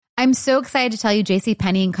I'm so excited to tell you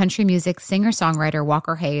JCPenney and country music singer-songwriter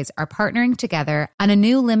Walker Hayes are partnering together on a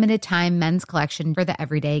new limited-time men's collection for the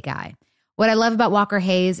everyday guy. What I love about Walker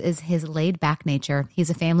Hayes is his laid-back nature.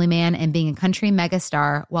 He's a family man and being a country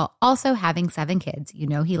megastar while also having 7 kids. You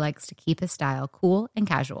know he likes to keep his style cool and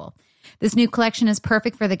casual. This new collection is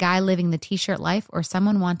perfect for the guy living the t-shirt life or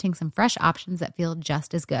someone wanting some fresh options that feel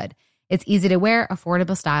just as good. It's easy to wear,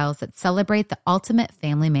 affordable styles that celebrate the ultimate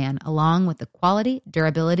family man, along with the quality,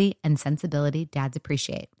 durability, and sensibility dads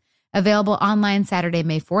appreciate. Available online Saturday,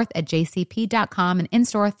 May 4th at jcp.com and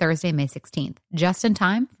in-store Thursday, May 16th. Just in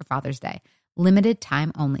time for Father's Day. Limited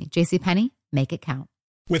time only. JCPenney, make it count.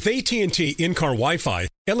 With AT&T in-car Wi-Fi,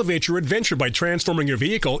 elevate your adventure by transforming your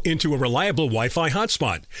vehicle into a reliable Wi-Fi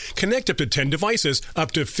hotspot. Connect up to 10 devices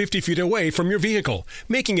up to 50 feet away from your vehicle,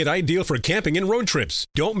 making it ideal for camping and road trips.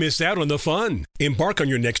 Don't miss out on the fun. Embark on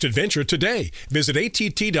your next adventure today. Visit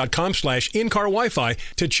att.com/in-car Wi-Fi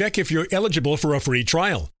to check if you're eligible for a free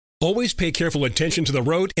trial. Always pay careful attention to the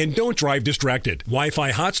road and don't drive distracted.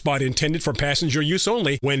 Wi-Fi hotspot intended for passenger use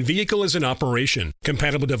only when vehicle is in operation.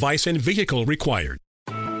 Compatible device and vehicle required.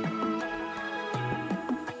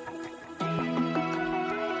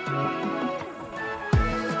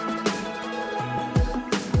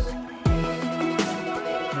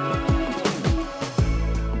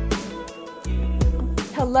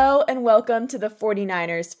 Hello and welcome to the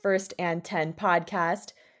 49ers First and 10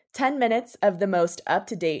 podcast. 10 minutes of the most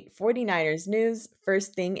up-to-date 49ers news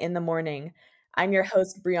first thing in the morning. I'm your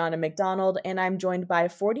host, Brianna McDonald, and I'm joined by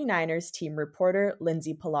 49ers team reporter,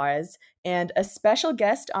 Lindsay Polares, and a special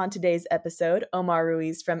guest on today's episode, Omar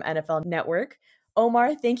Ruiz from NFL Network.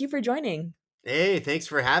 Omar, thank you for joining. Hey, thanks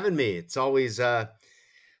for having me. It's always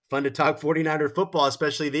fun to talk 49er football,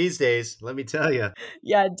 especially these days, let me tell you.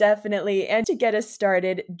 Yeah, definitely. And to get us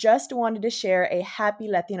started, just wanted to share a happy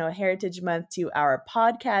Latino Heritage Month to our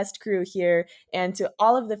podcast crew here and to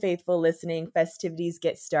all of the faithful listening. Festivities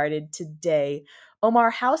get started today. Omar,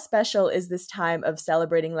 how special is this time of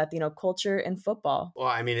celebrating Latino culture and football? Well,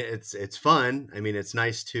 I mean, it's fun. I mean, it's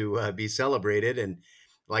nice to be celebrated. And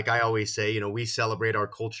like I always say, we celebrate our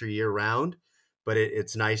culture year round, but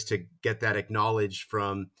it's nice to get that acknowledged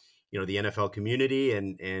from the NFL community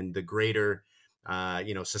and the greater,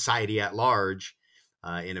 society at large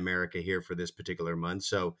in America here for this particular month.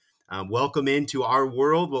 So welcome into our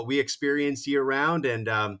world, what we experience year round. And,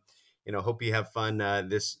 hope you have fun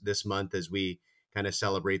this month as we kind of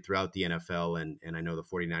celebrate throughout the NFL. And I know the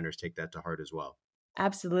 49ers take that to heart as well.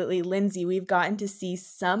 Absolutely. Lindsay, we've gotten to see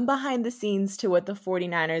some behind the scenes to what the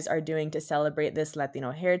 49ers are doing to celebrate this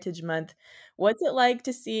Latino Heritage Month. What's it like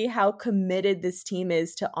to see how committed this team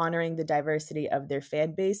is to honoring the diversity of their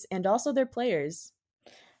fan base and also their players?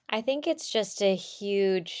 I think it's just a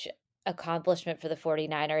huge accomplishment for the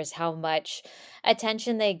 49ers, how much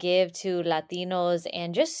attention they give to Latinos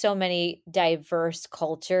and just so many diverse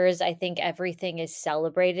cultures. I think everything is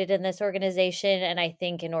celebrated in this organization. And I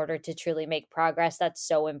think in order to truly make progress, that's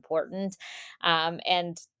so important.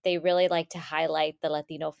 And they really like to highlight the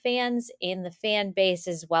Latino fans in the fan base,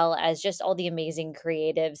 as well as just all the amazing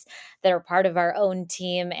creatives that are part of our own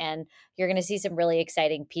team. And you're going to see some really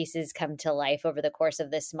exciting pieces come to life over the course of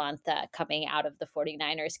this month coming out of the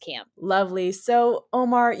 49ers camp. Lovely. So,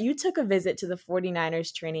 Omar, you took a visit to the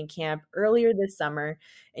 49ers training camp earlier this summer,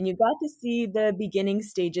 and you got to see the beginning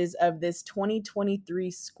stages of this 2023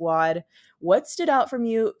 squad. What stood out from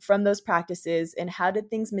you from those practices, and how did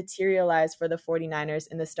things materialize for the 49ers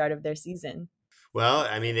in the start of their season? Well,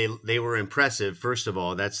 I mean, they were impressive. First of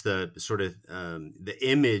all, that's the sort of the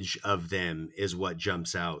image of them is what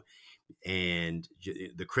jumps out. And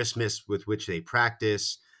the Christmas with which they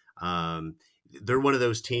practice, they're one of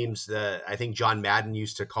those teams that I think John Madden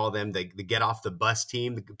used to call them the get off the bus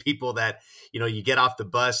team, the people that, you get off the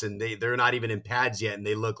bus and they're not even in pads yet and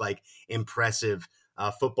they look like impressive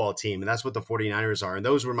football team. And that's what the 49ers are. And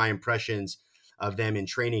those were my impressions of them in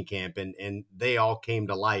training camp. And they all came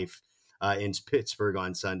to life in Pittsburgh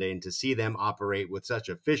on Sunday. And to see them operate with such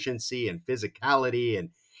efficiency and physicality and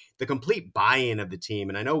the complete buy-in of the team.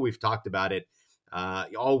 And I know we've talked about it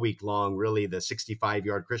all week long, really, the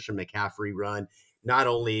 65-yard Christian McCaffrey run, not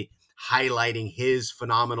only highlighting his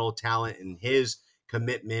phenomenal talent and his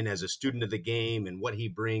commitment as a student of the game and what he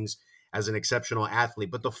brings as an exceptional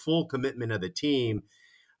athlete, but the full commitment of the team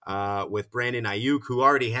with Brandon Ayuk, who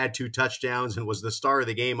already had 2 touchdowns and was the star of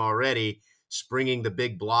the game already, springing the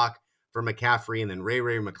big block for McCaffrey, and then Ray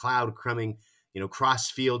McLeod coming,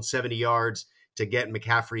 cross field 70 yards to get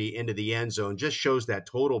McCaffrey into the end zone. Just shows that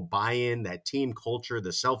total buy-in, that team culture,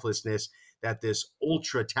 the selflessness that this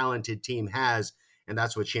ultra talented team has. And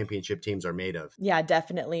that's what championship teams are made of. Yeah,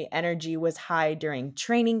 definitely. Energy was high during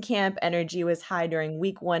training camp. Energy was high during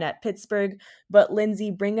week 1 at Pittsburgh. But Lindsay,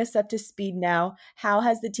 bring us up to speed now. How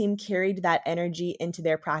has the team carried that energy into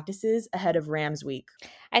their practices ahead of Rams week?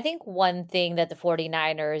 I think one thing that the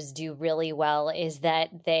 49ers do really well is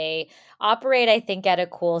that they operate, I think, at a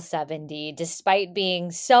cool 70, despite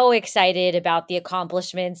being so excited about the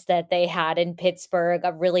accomplishments that they had in Pittsburgh,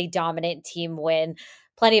 a really dominant team win,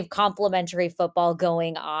 plenty of complimentary football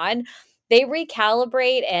going on. They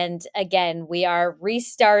recalibrate. And again, we are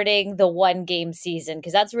restarting the 1 game season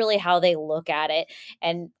because that's really how they look at it.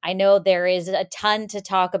 And I know there is a ton to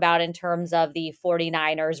talk about in terms of the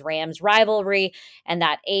 49ers Rams rivalry and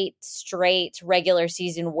that 8 straight regular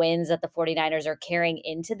season wins that the 49ers are carrying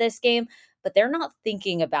into this game. But they're not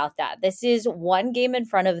thinking about that. This is 1 game in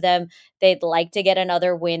front of them. They'd like to get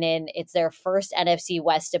another win in. It's their first NFC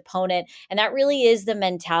West opponent. And that really is the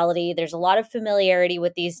mentality. There's a lot of familiarity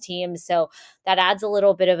with these teams. So that adds a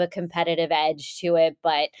little bit of a competitive edge to it.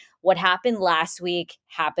 But what happened last week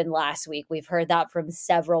happened last week. We've heard that from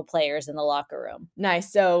several players in the locker room.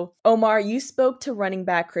 Nice. So, Omar, you spoke to running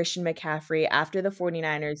back Christian McCaffrey after the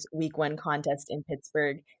 49ers week 1 contest in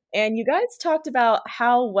Pittsburgh. And you guys talked about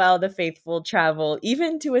how well the faithful travel,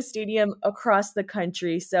 even to a stadium across the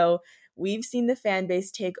country. So we've seen the fan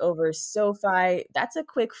base take over SoFi. That's a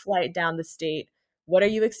quick flight down the state. What are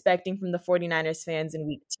you expecting from the 49ers fans in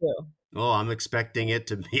week 2? Oh, I'm expecting it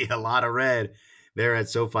to be a lot of red there at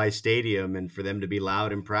SoFi Stadium and for them to be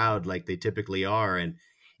loud and proud like they typically are. And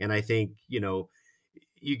I think,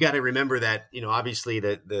 you got to remember that, obviously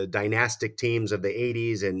the dynastic teams of the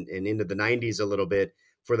 80s and into the 90s a little bit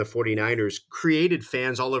for the 49ers created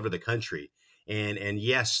fans all over the country. And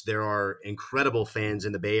yes, there are incredible fans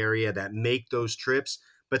in the Bay Area that make those trips,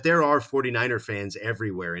 but there are 49er fans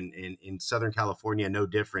everywhere in Southern California, no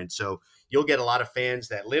different. So you'll get a lot of fans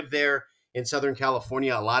that live there in Southern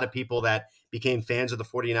California, a lot of people that became fans of the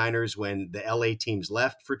 49ers when the LA teams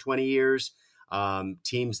left for 20 years,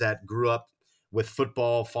 teams that grew up with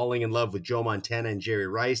football, falling in love with Joe Montana and Jerry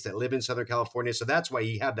Rice that live in Southern California. So that's why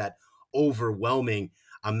you have that overwhelming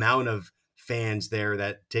amount of fans there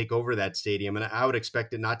that take over that stadium. And I would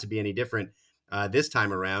expect it not to be any different this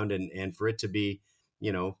time around and for it to be,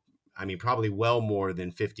 probably well more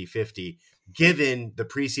than 50-50, given the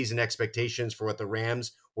preseason expectations for what the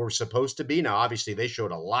Rams were supposed to be. Now, obviously, they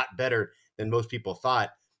showed a lot better than most people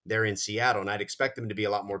thought there in Seattle, and I'd expect them to be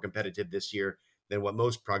a lot more competitive this year than what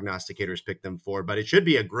most prognosticators picked them for. But it should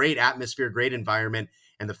be a great atmosphere, great environment,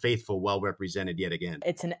 and the faithful well represented yet again.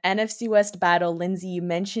 It's an NFC West battle. Lindsay, you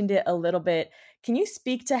mentioned it a little bit. Can you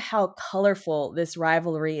speak to how colorful this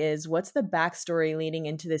rivalry is? What's the backstory leading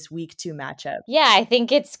into this week 2 matchup? Yeah, I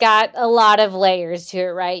think it's got a lot of layers to it,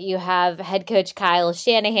 right? You have head coach Kyle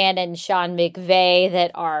Shanahan and Sean McVay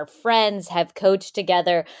that are friends, have coached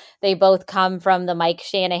together. They both come from the Mike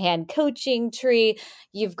Shanahan coaching tree.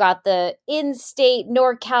 You've got the in-state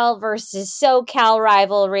NorCal versus SoCal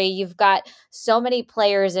rivalry. You've got so many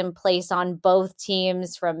players in place on both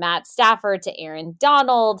teams, from Matt Stafford to Aaron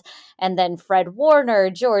Donald, and then Fred Warner,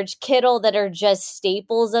 George Kittle, that are just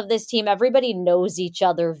staples of this team. Everybody knows each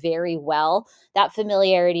other very well. That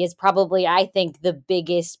familiarity is probably, I think, the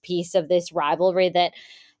biggest piece of this rivalry, that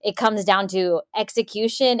it comes down to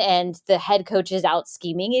execution and the head coaches out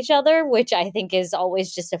scheming each other, which I think is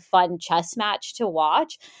always just a fun chess match to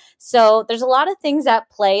watch. So there's a lot of things at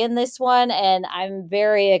play in this one, and I'm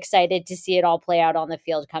very excited to see it all play out on the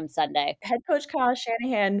field come Sunday. Head coach Kyle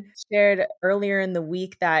Shanahan shared earlier in the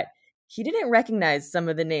week that he didn't recognize some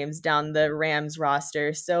of the names down the Rams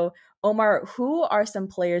roster. So, Omar, who are some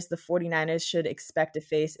players the 49ers should expect to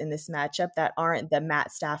face in this matchup that aren't the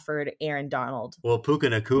Matt Stafford, Aaron Donald? Well, Puka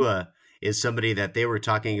Nacua is somebody that they were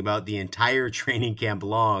talking about the entire training camp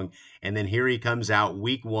long. And then here he comes out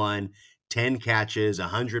week 1, 10 catches,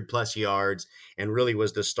 100+ yards, and really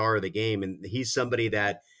was the star of the game. And he's somebody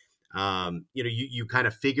that, you kind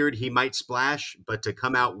of figured he might splash, but to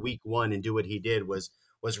come out week 1 and do what he did was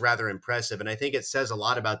rather impressive. And I think it says a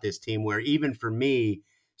lot about this team, where even for me,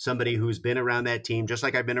 somebody who's been around that team, just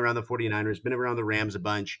like I've been around the 49ers, been around the Rams a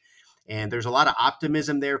bunch, and there's a lot of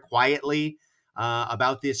optimism there quietly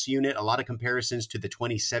about this unit. A lot of comparisons to the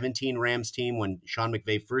 2017 Rams team when Sean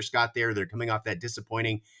McVay first got there. They're coming off that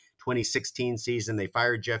disappointing 2016 season. They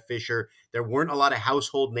fired Jeff Fisher. There weren't a lot of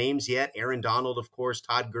household names yet. Aaron Donald, of course,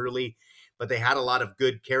 Todd Gurley, but they had a lot of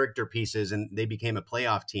good character pieces, and they became a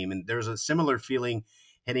playoff team. And there's a similar feeling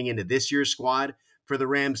heading into this year's squad for the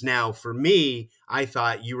Rams. Now, for me, I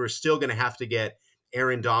thought you were still going to have to get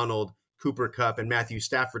Aaron Donald, Cooper Kupp, and Matthew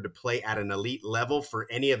Stafford to play at an elite level for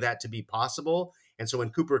any of that to be possible. And so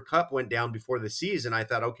when Cooper Kupp went down before the season, I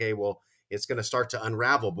thought, okay, well, it's going to start to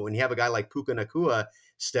unravel. But when you have a guy like Puka Nacua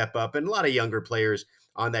step up, and a lot of younger players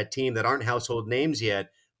on that team that aren't household names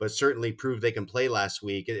yet, but certainly proved they can play last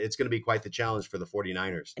week, it's going to be quite the challenge for the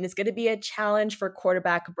 49ers. And it's going to be a challenge for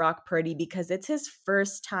quarterback Brock Purdy because it's his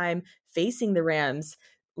first time facing the Rams.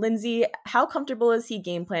 Lindsay, how comfortable is he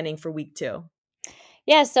game planning for week 2?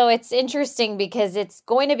 Yeah, so it's interesting because it's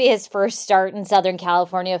going to be his first start in Southern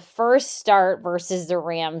California, first start versus the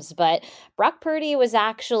Rams. But Brock Purdy was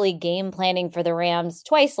actually game planning for the Rams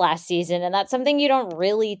twice last season, and that's something you don't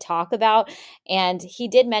really talk about. And he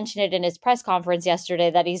did mention it in his press conference yesterday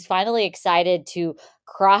that he's finally excited to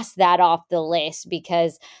cross that off the list,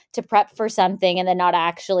 because to prep for something and then not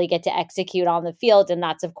actually get to execute on the field. And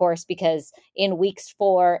that's, of course, because in weeks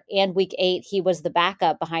 4 and week 8, he was the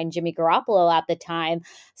backup behind Jimmy Garoppolo at the time.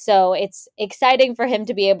 So it's exciting for him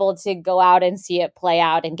to be able to go out and see it play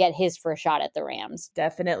out and get his first shot at the Rams.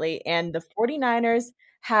 Definitely. And the 49ers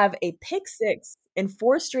have a pick 6 in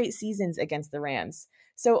 4 straight seasons against the Rams.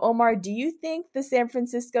 So, Omar, do you think the San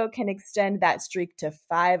Francisco can extend that streak to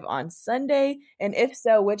 5 on Sunday? And if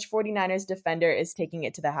so, which 49ers defender is taking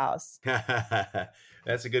it to the house?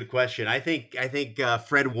 That's a good question. I think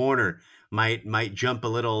Fred Warner might jump a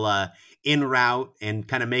little in route and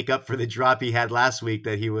kind of make up for the drop he had last week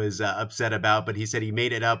that he was upset about. But he said he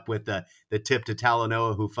made it up with the tip to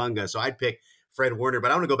Talanoa Hufanga. So I'd pick Fred Warner.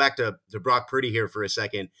 But I want to go back to Brock Purdy here for a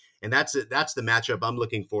second. And that's the matchup I'm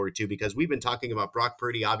looking forward to, because we've been talking about Brock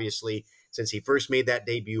Purdy, obviously, since he first made that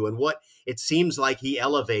debut, and what it seems like he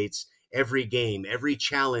elevates every game, every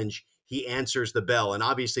challenge, he answers the bell. And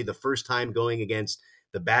obviously the first time going against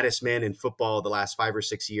the baddest man in football the last 5 or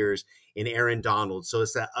 6 years in Aaron Donald. So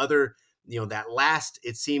it's that other, that last,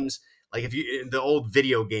 it seems like if you, the old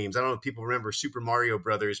video games, I don't know if people remember Super Mario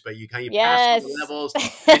Brothers, but you pass the levels,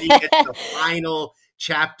 and you get to the final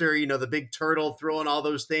chapter, the big turtle throwing all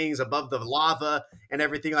those things above the lava and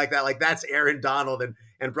everything like that. Like, that's Aaron Donald,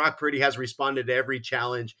 and Brock Purdy has responded to every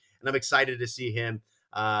challenge, and I'm excited to see him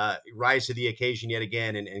rise to the occasion yet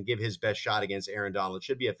again and give his best shot against Aaron Donald. It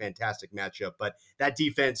should be a fantastic matchup. But that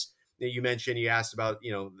defense that you mentioned, you asked about,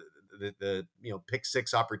 the pick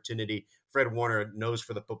 6 opportunity. Fred Warner knows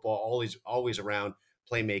for the football, always around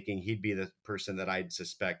playmaking. He'd be the person that I'd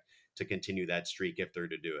suspect to continue that streak if they're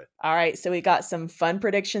to do it. All right, so we got some fun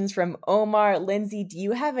predictions from Omar. Lindsay, do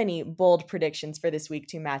you have any bold predictions for this week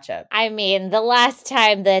 2 matchup? I mean, the last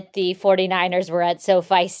time that the 49ers were at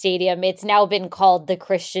SoFi Stadium, it's now been called the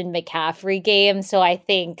Christian McCaffrey game. So I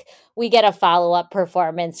think we get a follow-up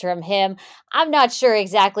performance from him. I'm not sure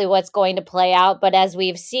exactly what's going to play out, but as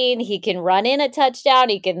we've seen, he can run in a touchdown,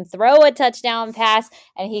 he can throw a touchdown pass,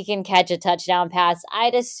 and he can catch a touchdown pass.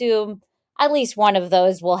 I'd assume at least one of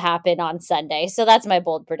those will happen on Sunday. So that's my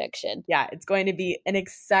bold prediction. Yeah, it's going to be an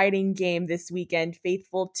exciting game this weekend.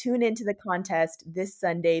 Faithful, tune into the contest this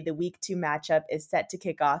Sunday. The week 2 matchup is set to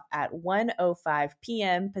kick off at 1:05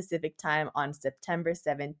 p.m. Pacific time on September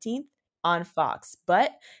 17th on Fox.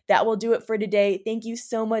 But that will do it for today. Thank you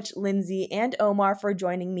so much, Lindsay and Omar, for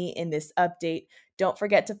joining me in this update. Don't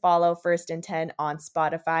forget to follow First and 10 on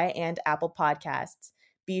Spotify and Apple Podcasts.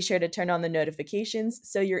 Be sure to turn on the notifications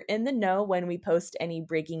so you're in the know when we post any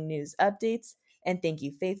breaking news updates. And thank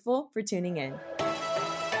you, Faithful, for tuning in.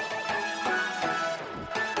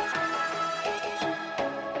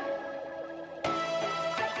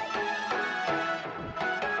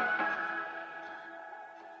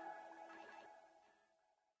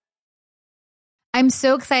 I'm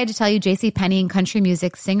so excited to tell you JCPenney and country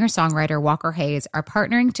music singer-songwriter Walker Hayes are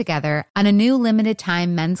partnering together on a new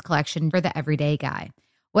limited-time men's collection for the everyday guy.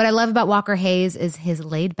 What I love about Walker Hayes is his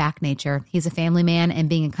laid-back nature. He's a family man, and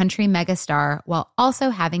being a country megastar while also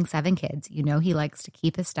having 7 kids, he likes to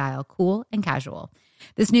keep his style cool and casual.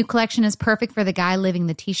 This new collection is perfect for the guy living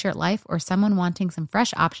the t-shirt life or someone wanting some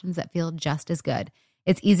fresh options that feel just as good.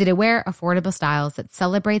 It's easy to wear, affordable styles that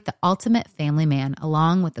celebrate the ultimate family man,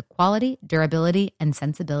 along with the quality, durability, and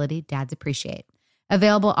sensibility dads appreciate.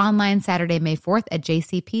 Available online Saturday, May 4th at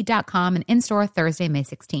jcp.com and in-store Thursday, May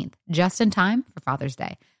 16th. Just in time for Father's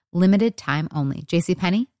Day. Limited time only.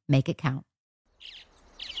 JCPenney, make it count.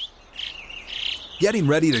 Getting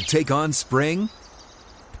ready to take on spring?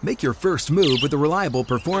 Make your first move with the reliable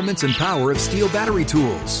performance and power of Steel battery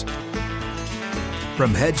tools.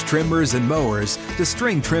 From hedge trimmers and mowers to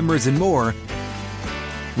string trimmers and more,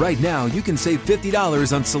 right now you can save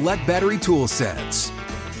 $50 on select battery tool sets.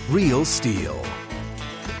 Real Steel.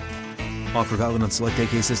 Offer valid on select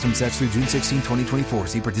AK system sets through June 16, 2024.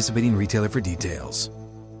 See participating retailer for details.